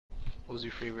was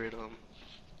your favorite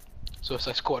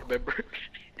Suicide Squad member?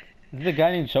 Is the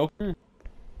guy named Choker?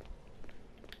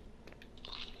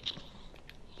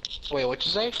 Wait, what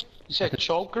you say? You said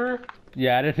Choker?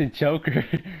 Yeah, I didn't say Choker.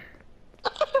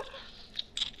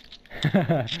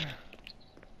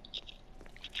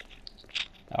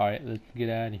 Alright, let's get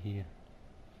out of here.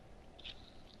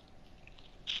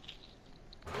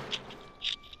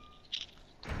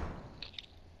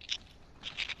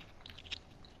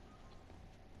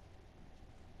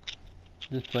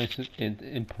 This place is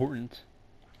important.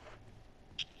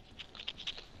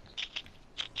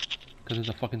 Because it's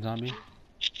a fucking zombie.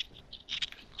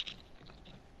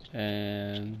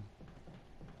 And...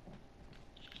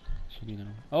 should be no.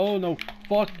 Oh no,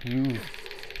 fuck you!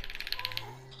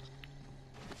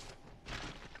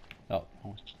 Oh,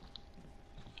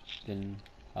 then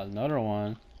another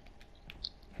one.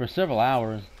 For several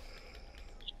hours.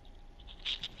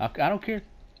 I don't care.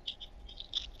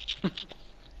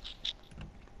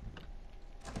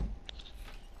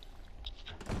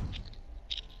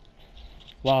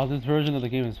 Wow, this version of the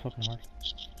game is fucking hard.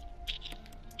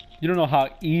 You don't know how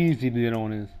easy the other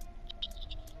one is.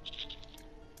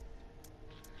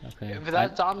 Okay. If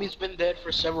that zombie's been dead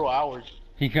for several hours,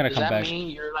 he gonna does come that back.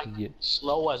 mean you're like Yeah.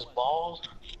 slow as balls?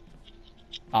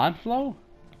 I'm slow?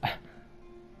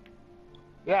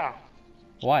 Yeah.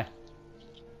 Why?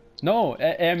 No,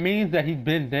 it means that he's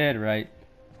been dead, right?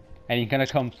 And he's gonna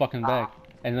come fucking back.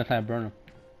 And that's how I burn him.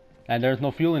 And there's no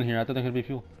fuel in here. I thought there could be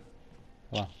fuel.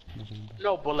 Wow.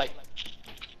 No, but like,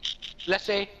 let's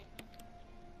say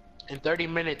in 30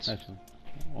 minutes. Actually,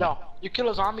 No, you kill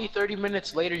a zombie, 30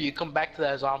 minutes later you come back to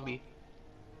that zombie.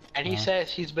 And he says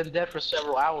he's been dead for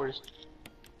several hours.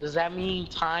 Does that mean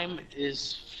time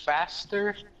is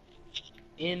faster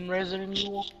in Resident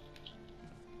Evil?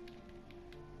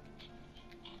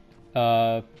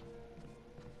 No.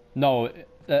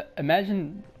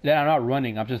 Imagine that I'm not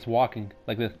running. I'm just walking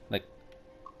like this, like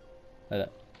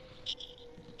that.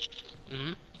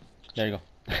 Mhm. There you go.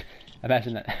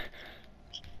 Imagine that.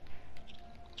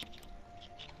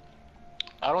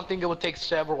 I don't think it would take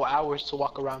several hours to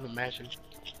walk around the mansion.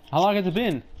 How long has it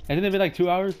been? Hasn't it been like 2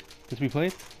 hours since we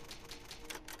played?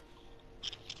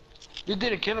 You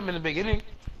didn't kill him in the beginning.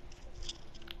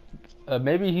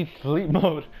 Maybe he's sleep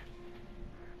mode.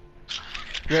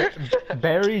 Yeah,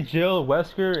 Barry, Jill,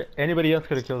 Wesker, anybody else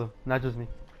could have killed him, not just me.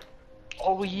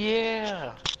 Oh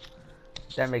yeah.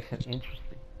 That makes him interesting.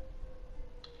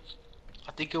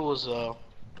 I think it was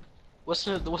what's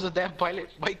the damn pilot?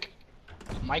 Mike.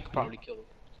 Mike probably killed him.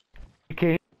 He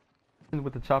came in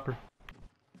with the chopper.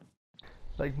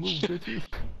 Like, move, bitches.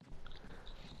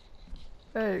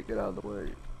 Hey, get out of the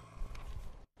way.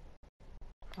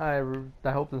 I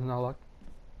hope this is not locked.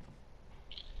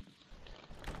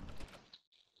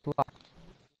 Locked.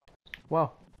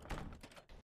 Wow.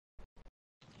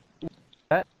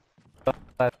 That.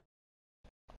 I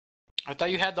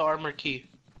thought you had the armor key.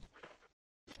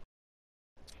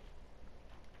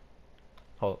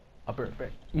 Hold up. I'll be right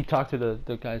back. You talk to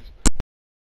the guys.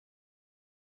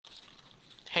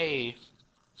 Hey,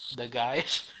 the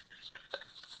guys.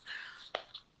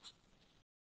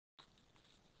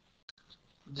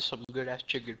 This is some good ass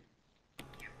chicken.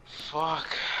 Fuck.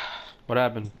 What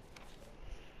happened?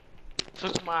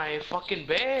 Took my fucking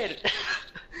bed.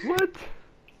 What?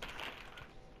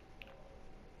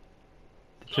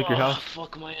 Took your house?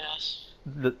 Fuck my ass.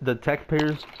 The tech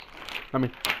payers? I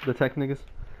mean, the tech niggas?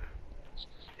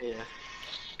 Yeah.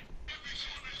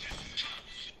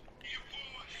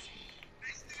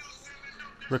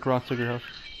 Rick Ross took your house.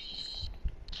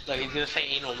 Like he's gonna say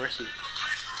ain't no mercy.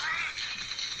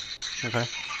 Okay.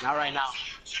 Not right now.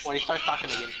 When he starts talking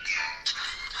again.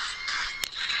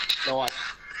 Go on.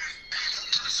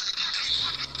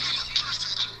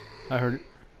 I heard it.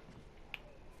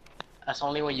 That's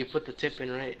only when you put the tip in,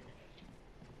 right?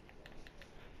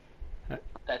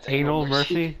 That's Ain't no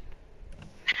mercy?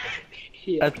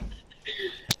 Yeah.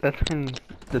 That's when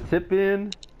the tip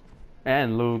in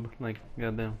and lube. Like,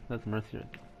 goddamn, that's mercy right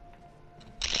there.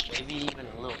 Maybe even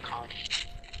a little con.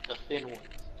 The thin ones.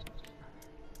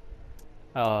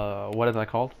 What is that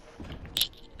called?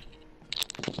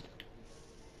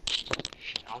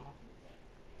 I don't know.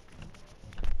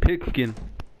 Pigskin. Is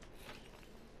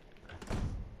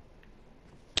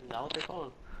that what they call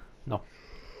them? No.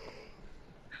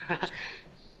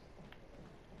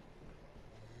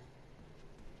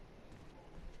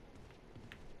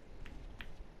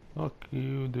 Fuck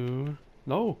you, dude.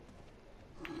 No.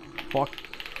 Fuck.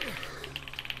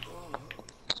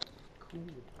 Cool.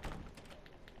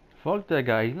 Fuck that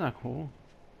guy. He's not cool.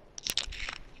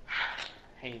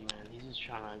 Hey man, he's just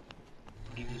trying to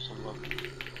give you some love.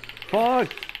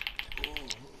 Fuck.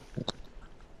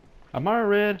 I'm on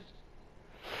red.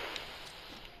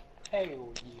 Hell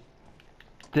yeah.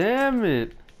 Damn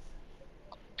it.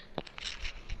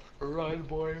 Run,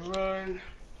 boy, run.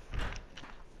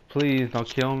 Please don't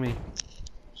kill me.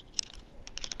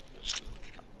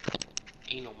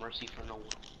 Ain't no mercy for no one.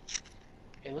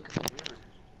 Hey, look at the mirror.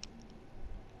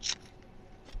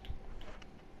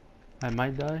 I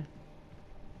might die.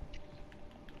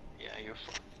 Yeah, you're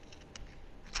fine.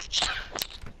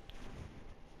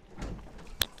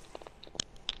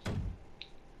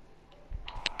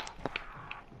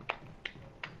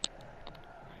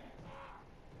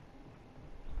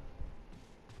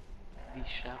 These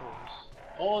shadows.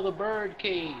 Oh, the bird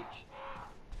cage.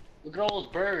 Look at all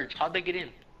those birds. How'd they get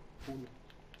in?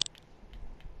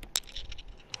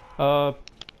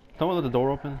 Someone let the door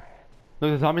open.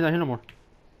 Look, the zombie's not here no more.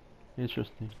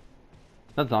 Interesting.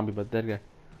 Not zombie, but dead guy.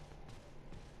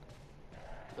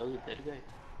 That was a dead guy.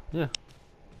 Yeah.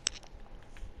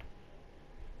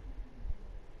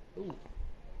 Ooh.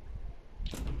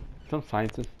 Some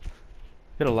scientist.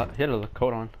 He had a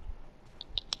coat on.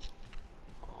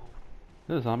 Oh.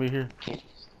 There's a zombie here. Can't.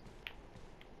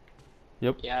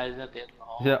 Yep. Yeah, is that the end of the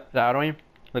hall? Yeah, out on him.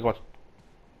 Look, watch.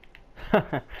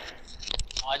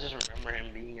 Oh, I just remember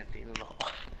him being at the end of the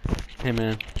hall. Hey,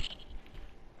 man.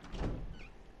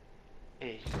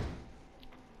 Hey.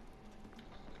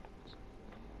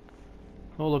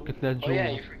 Oh, look at that jewel. Oh yeah,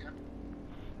 you forgot.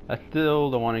 I still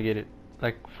don't want to get it.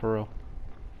 Like, for real.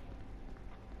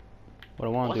 What I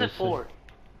want to do What's it for?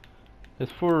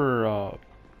 It's for,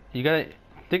 you gotta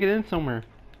stick it in somewhere.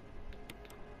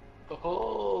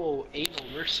 Oh, ain't no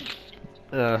mercy.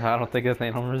 I don't think it's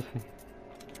ain't no mercy.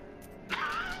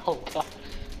 Oh god.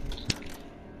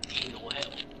 Ain't no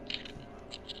hell.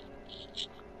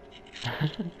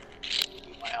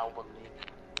 My album name.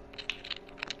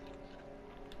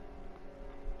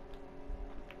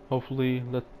 Hopefully,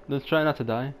 let's try not to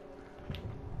die.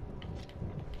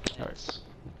 Alright.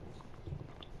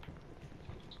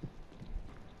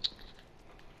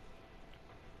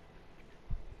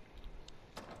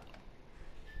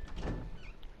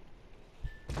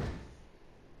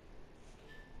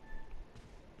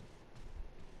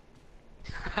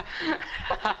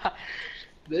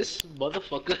 This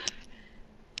motherfucker.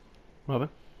 What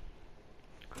happened?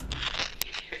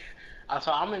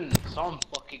 So I'm in some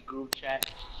fucking group chat.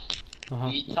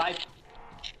 He typed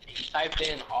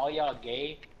in all y'all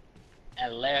gay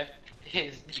and left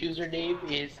his username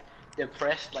is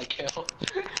depressed like hell.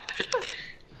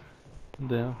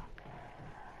 Damn.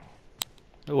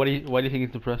 Why do you think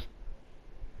he's depressed?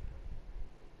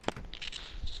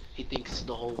 He thinks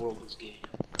the whole world is gay.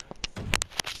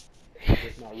 He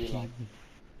does not realize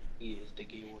he is the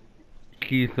gay one.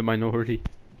 He's the minority.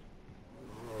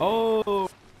 Oh!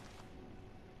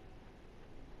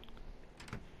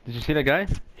 Did you see that guy?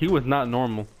 He was not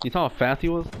normal. You saw how fast he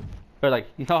was? Or like,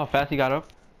 you saw how fast he got up?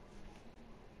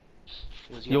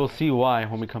 You'll see why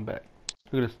when we come back.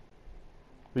 Look at this.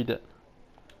 Read that.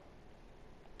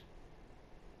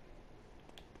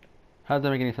 How does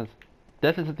that make any sense?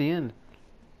 Death is at the end.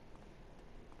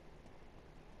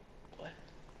 What?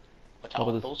 Watch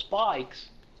out with those spikes.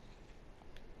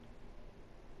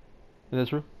 Is that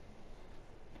true?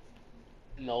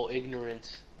 No,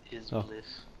 ignorance is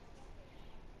bliss.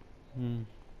 Hmm.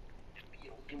 If you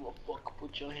don't give a fuck,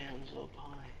 put your hands up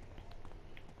high.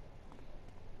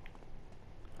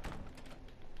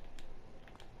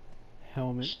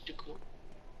 Helmet. Stick one.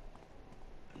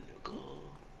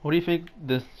 What do you think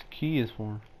this key is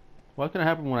for? What's gonna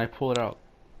happen when I pull it out?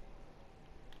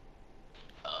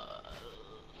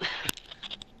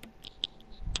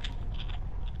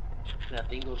 That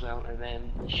thing goes out and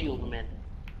then shield them in.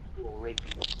 Will rape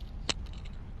you.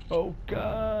 Oh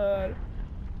god.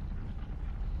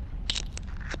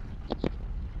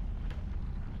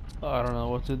 I don't know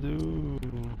what to do.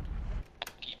 Can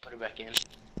you put it back in?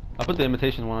 I put the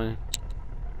imitation one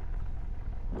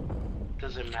in.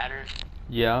 Does it matter?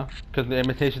 Yeah, because the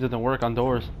imitation doesn't work on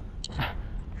doors.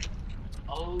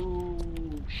 Oh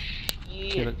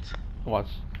shit. Watch.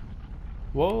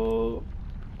 Whoa.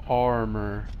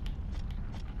 Armor.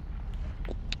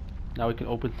 Now we can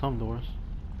open some doors.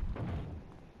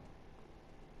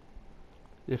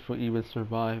 If we even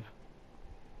survive.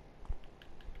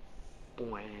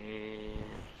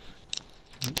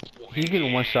 He's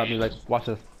gonna one-shot me, like, watch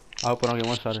this. I hope I don't get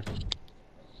one-shotted.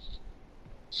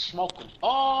 Smoke him.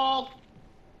 Oh!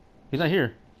 He's not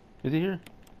here. Is he here?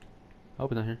 I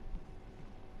hope he's not here.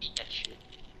 Eat that shit.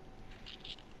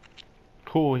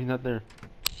 Cool, he's not there.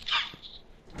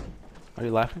 Are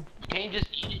you laughing? Can't you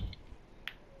just eat it?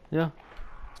 Yeah.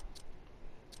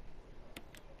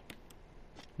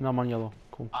 No, I'm on yellow.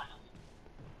 Cool.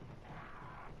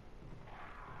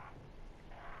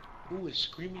 Who is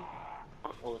screaming?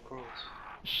 Oh, the crows.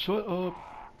 Shut up.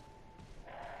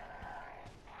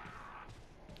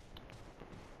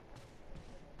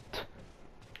 What the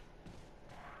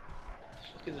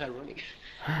fuck is that running?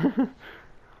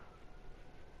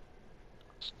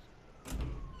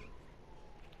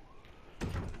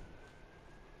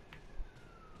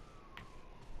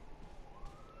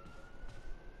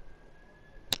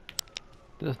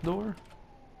 This door?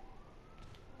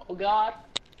 Oh god.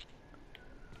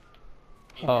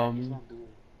 He's not doing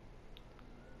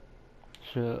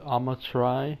it. I'ma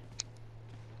try.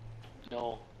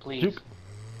 No, please. Juke.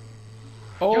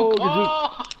 Oh, Juke. good juke.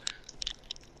 Oh!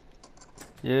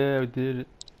 Yeah, we did it.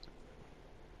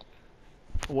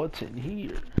 What's in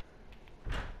here?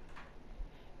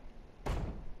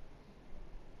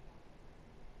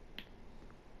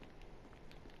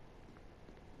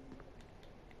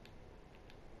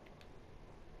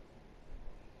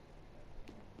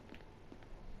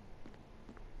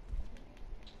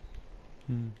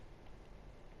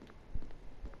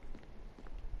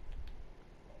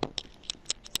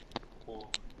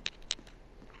 Cool.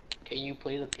 Can you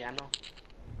play the piano?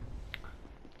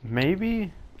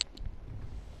 Maybe?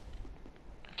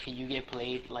 Can you get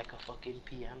played like a fucking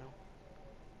piano?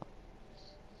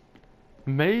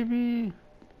 Maybe?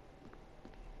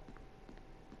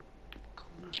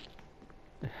 Cool.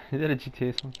 Is that a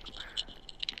GTA song?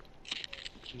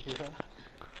 Yeah.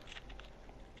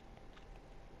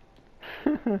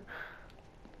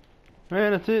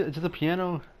 Man, that's it. It's just a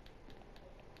piano.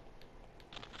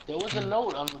 There was a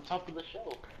note on the top of the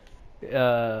shelf.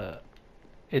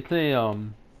 It's a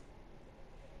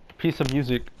piece of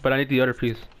music, but I need the other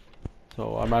piece,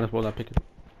 so I might as well not pick it.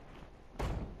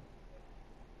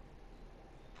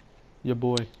 Your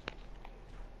boy.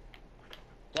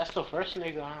 That's the first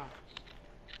nigga, huh?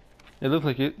 It looks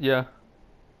like it. Yeah.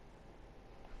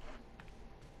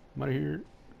 I'm out of here.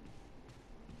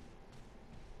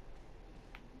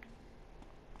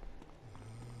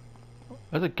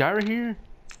 There's a guy right here.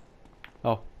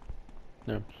 Oh,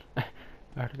 no. I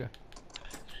heard a guy.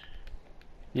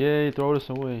 Yay, throw this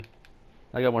away.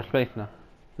 I got more space now.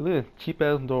 Look at this cheap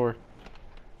ass door.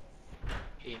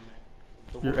 Hey,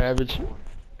 man. Your average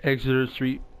Exeter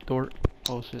Street door.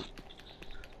 Oh shit.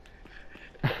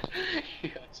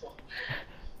 Yeah, so...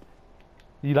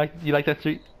 You like that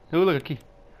street? Oh, look, a key.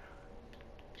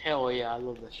 Hell yeah, I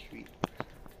love that street.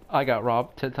 I got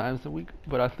robbed 10 times a week,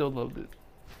 but I still loved it.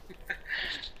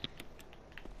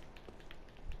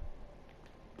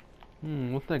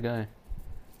 What's that guy?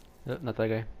 Not that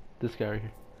guy. This guy right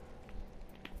here.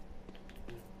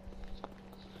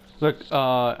 Look,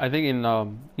 I think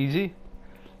in easy,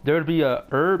 there would be a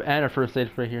herb and a first aid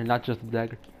right here, not just a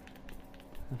dagger.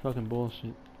 That's fucking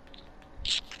bullshit.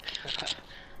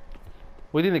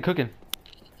 What do you think they're cooking?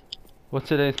 What's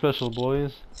today's special,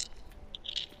 boys?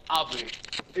 I'll be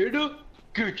in the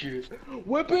kitchen.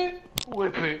 Whip it,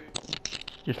 whip it.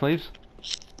 Your slaves?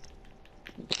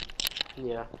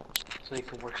 Yeah, so they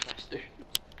can work faster.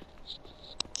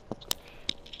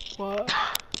 What?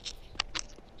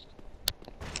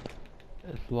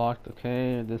 It's locked,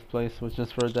 okay. This place was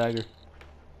just for a dagger.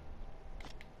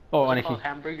 Oh, and a key.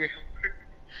 Hamburger.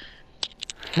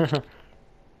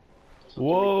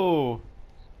 Whoa!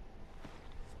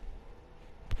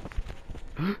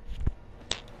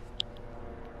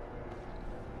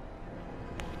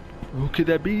 Who could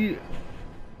that be?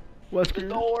 Wesker.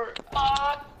 Door.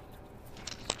 Ah!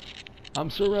 I'm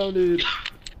surrounded.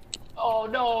 Oh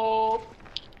no!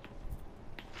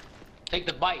 Take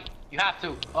the bite. You have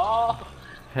to. Oh!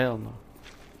 Hell no.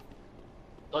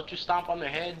 Don't you stomp on their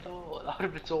head though? That would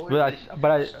have been so worth it.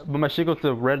 But my shit goes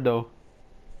to red though.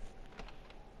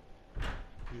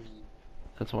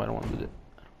 That's why I don't want to do it.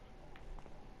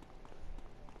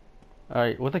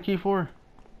 Alright, what's the key for?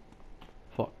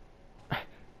 Fuck.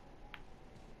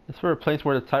 It's for a place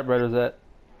where the typewriter's at.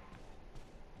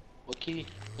 What key?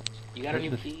 You got a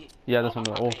new key? Yeah, this one.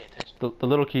 Oh, the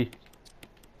little key.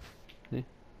 See?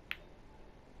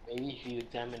 Maybe if you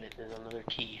examine it, there's another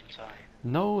key inside.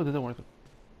 No, it doesn't work.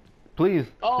 Please.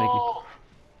 Oh! Thank you.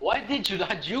 Why did you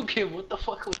not juke him? What the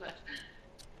fuck was that?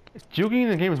 Juking in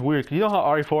the game is weird. You know how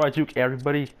RE4 I juke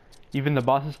everybody, even the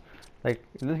bosses? Like,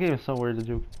 in this game is so weird to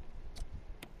juke.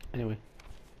 Anyway.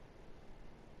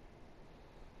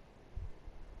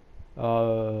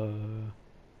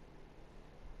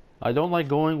 I don't like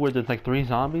going where there's like 3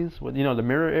 zombies. With, you know, the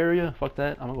mirror area? Fuck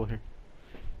that. I'm gonna go here.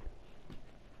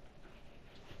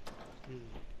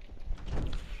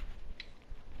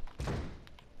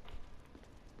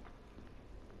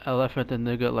 I left at the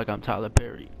nigga like I'm Tyler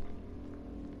Perry.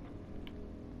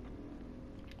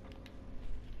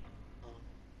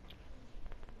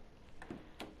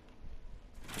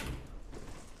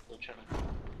 trying to.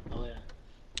 Oh yeah.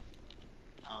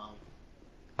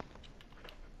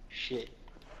 Shit.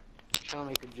 I'm trying to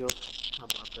make a joke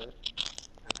about that,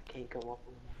 and I can't come up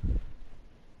with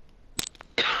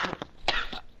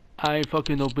I ain't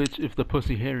fucking no bitch if the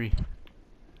pussy hairy.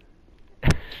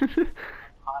 one.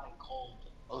 Hot and cold,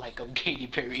 like I'm Katy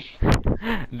Perry.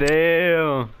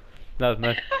 Damn. That was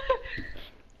nice.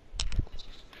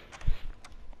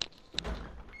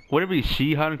 Would it be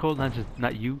she hot and cold,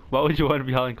 not you? Why would you want to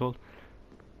be hot and cold?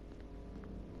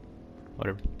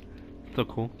 Whatever. Still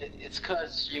cool. It's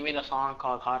cause you made a song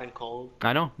called Hot and Cold.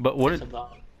 I know, but what It's it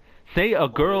about. say a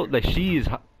girl that she is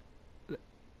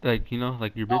like, you know,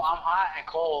 like your No, bitch? I'm hot and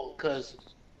cold cause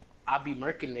I be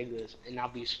murking niggas and I'll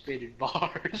be spitting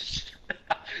bars.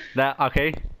 That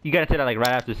okay? You gotta say that like right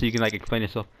after so you can like explain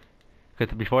yourself. Cause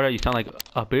before that you sound like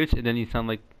a bitch and then you sound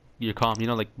like you're calm, you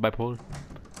know, like bipolar.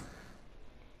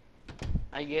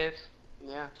 I guess.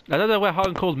 Yeah. I thought that's what hot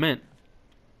and cold meant.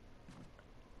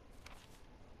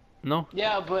 No?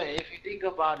 Yeah, but if you think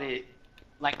about it,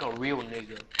 like a real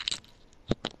nigga.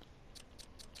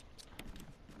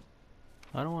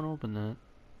 I don't want to open that.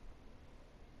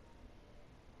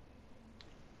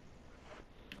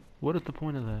 What is the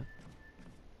point of that?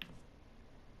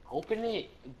 Open it.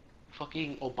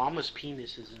 Fucking Obama's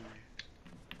penis is in there.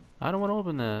 I don't want to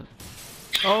open that.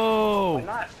 Oh! Why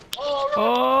not? Oh,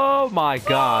 Oh my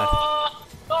god.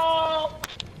 oh.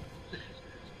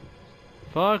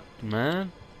 Fuck,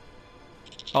 man.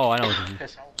 Oh, I know what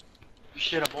this is. You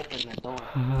should have opened that door.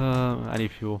 I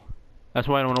need fuel. That's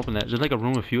why I don't want to open that. There's like a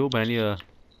room of fuel, but I need a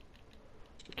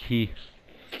key.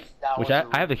 Which I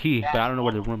have the key, but I don't know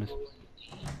where the room is.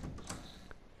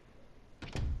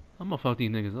 I'm gonna fuck these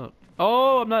niggas up.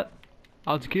 Oh, I'm not.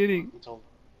 I was kidding.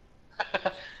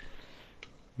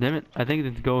 Damn it. I think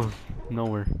it goes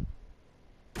nowhere.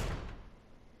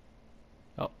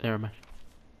 Oh, never mind.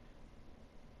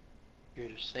 You're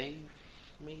safe,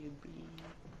 maybe.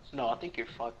 No, I think you're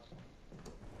fucked.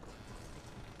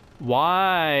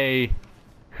 Why?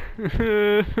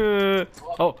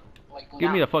 Oh,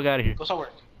 get me the fuck out of here. Go somewhere.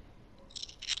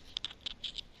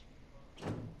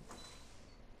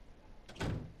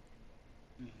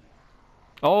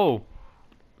 Oh.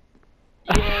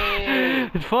 Yay!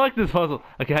 Fuck this puzzle.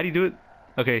 Okay, how do you do it?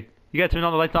 Okay, you gotta turn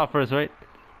all the lights off first, right?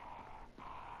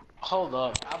 Hold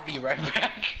up, I'll be right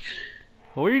back.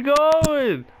 Where you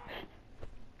going?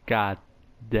 God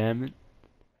damn it.